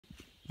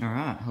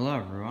Alright, hello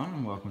everyone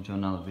and welcome to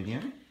another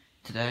video.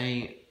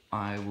 Today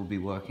I will be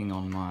working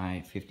on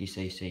my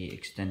 50cc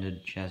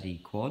extended chassis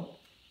quad,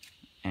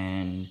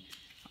 and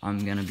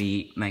I'm going to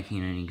be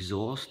making an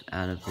exhaust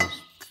out of this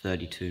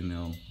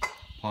 32mm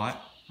pipe.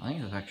 I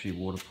think it's actually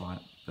water pipe,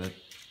 but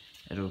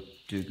it'll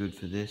do good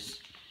for this.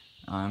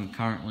 I'm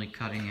currently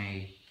cutting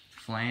a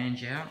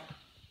flange out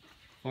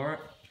for it.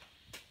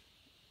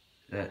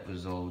 That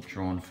was all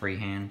drawn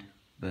freehand,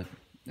 but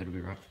it'll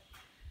be right.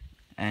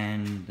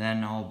 And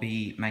then I'll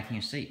be making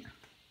a seat.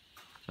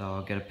 So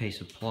I'll get a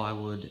piece of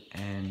plywood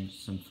and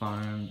some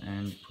foam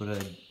and put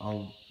an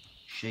old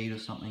sheet or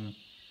something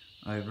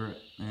over it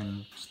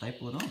and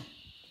staple it on.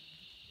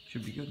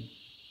 Should be good.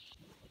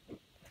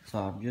 So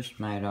I've just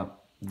made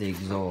up the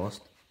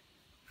exhaust.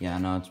 Yeah, I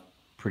know it's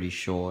pretty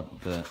short,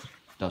 but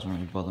it doesn't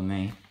really bother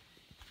me.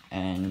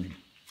 And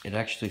it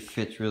actually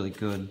fits really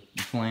good.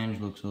 The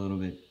flange looks a little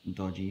bit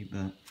dodgy,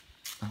 but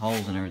the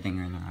holes and everything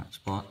are in the right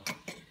spot.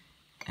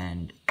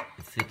 And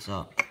it fits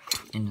up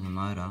into the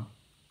motor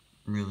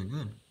really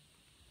good,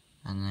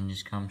 and then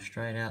just comes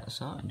straight out the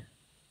side.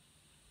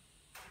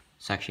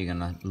 It's actually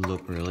gonna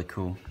look really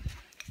cool.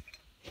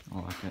 I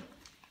like it.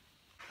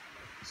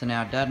 So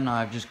now Dad and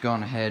I have just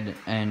gone ahead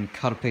and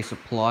cut a piece of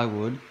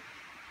plywood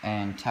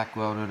and tack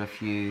welded a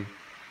few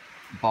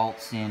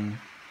bolts in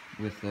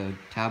with a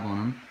tab on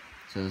them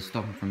so to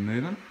stop them from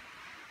moving,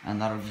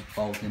 and that'll just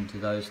bolt into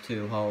those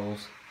two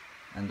holes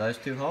and those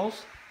two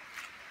holes.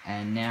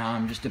 And now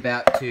I'm just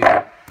about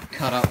to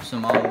cut up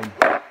some old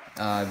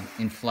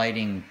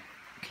inflating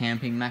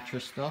camping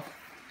mattress stuff,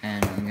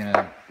 and I'm going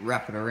to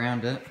wrap it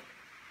around it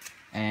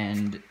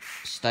and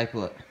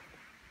staple it.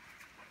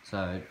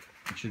 So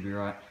it should be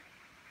right.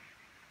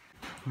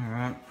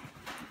 Alright,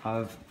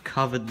 I've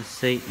covered the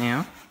seat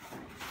now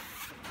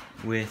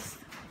with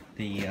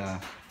the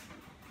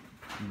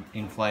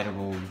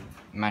inflatable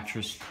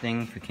mattress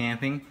thing for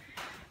camping.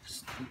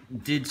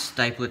 Did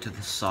staple it to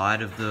the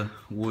side of the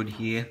wood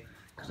here,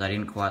 because I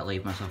didn't quite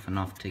leave myself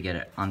enough to get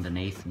it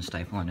underneath and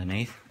staple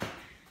underneath.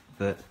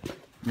 But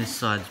this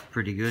side's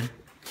pretty good.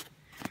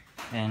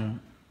 And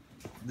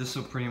this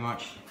will pretty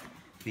much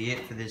be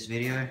it for this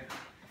video.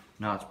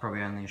 No, it's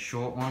probably only a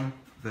short one,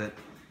 but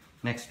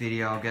next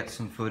video I'll get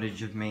some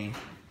footage of me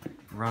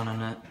running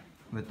it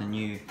with the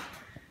new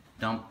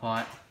dump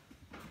pipe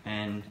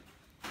and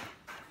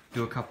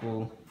do a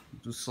couple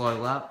slow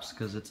laps,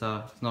 because it's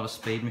not a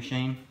speed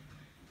machine,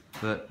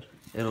 but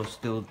it'll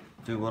still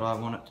do what I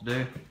want it to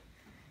do.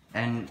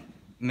 And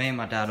me and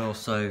my dad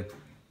also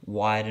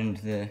widened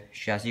the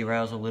chassis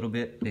rails a little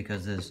bit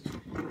because there's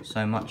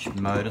so much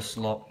motor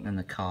slop and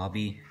the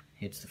carby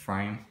hits the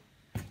frame.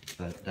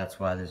 But that's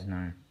why there's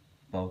no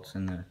bolts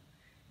in the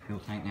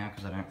fuel tank now,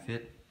 because they don't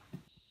fit.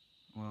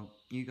 Well,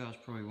 you guys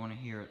probably want to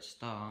hear it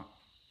start.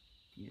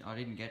 I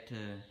didn't get to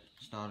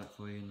start it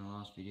for you in the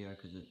last video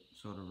because it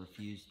sort of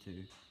refused to.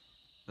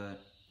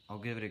 But I'll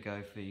give it a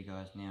go for you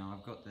guys now.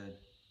 I've got the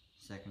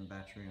second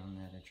battery on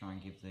there to try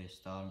and give the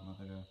starter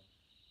motor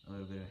a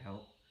little bit of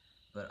help,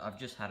 but I've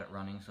just had it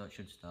running, so it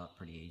should start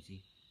pretty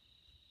easy.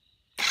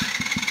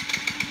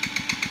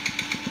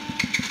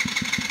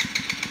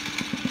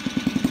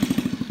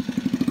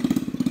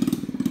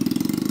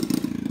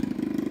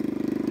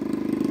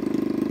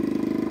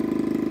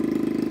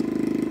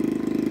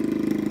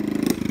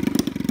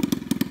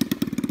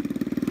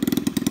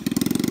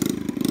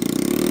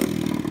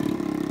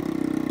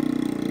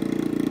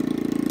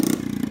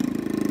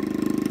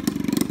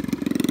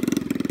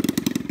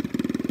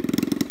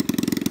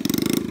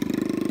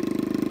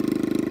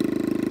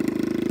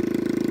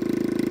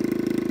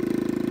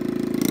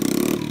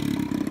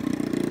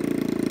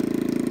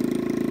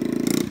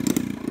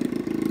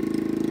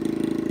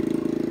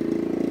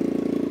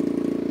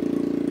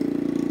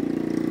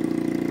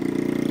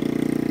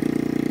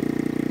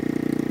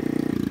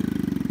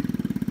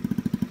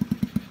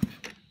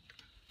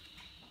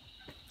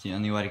 It's the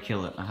only way to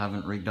kill it. I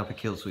haven't rigged up a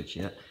kill switch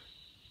yet,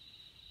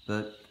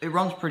 but it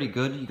runs pretty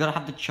good. You gotta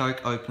have the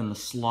choke open the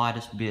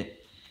slightest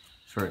bit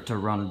for it to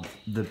run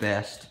the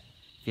best.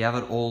 If you have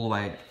it all the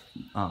way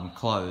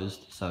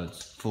closed, so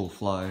it's full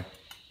flow,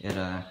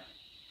 it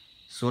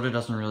sort of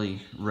doesn't really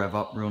rev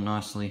up real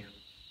nicely.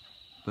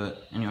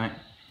 But anyway,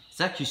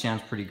 it actually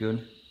sounds pretty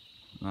good.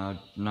 No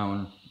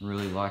one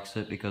really likes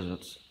it because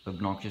it's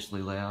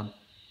obnoxiously loud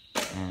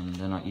and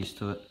they're not used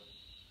to it,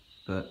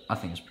 but I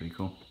think it's pretty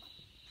cool.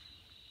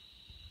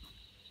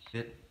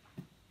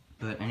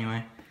 But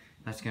anyway,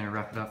 that's going to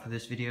wrap it up for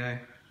this video.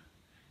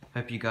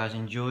 Hope you guys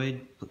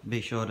enjoyed. Be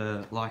sure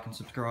to like and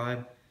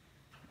subscribe,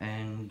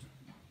 and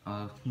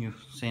you'll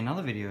see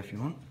another video if you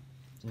want.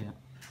 So yeah.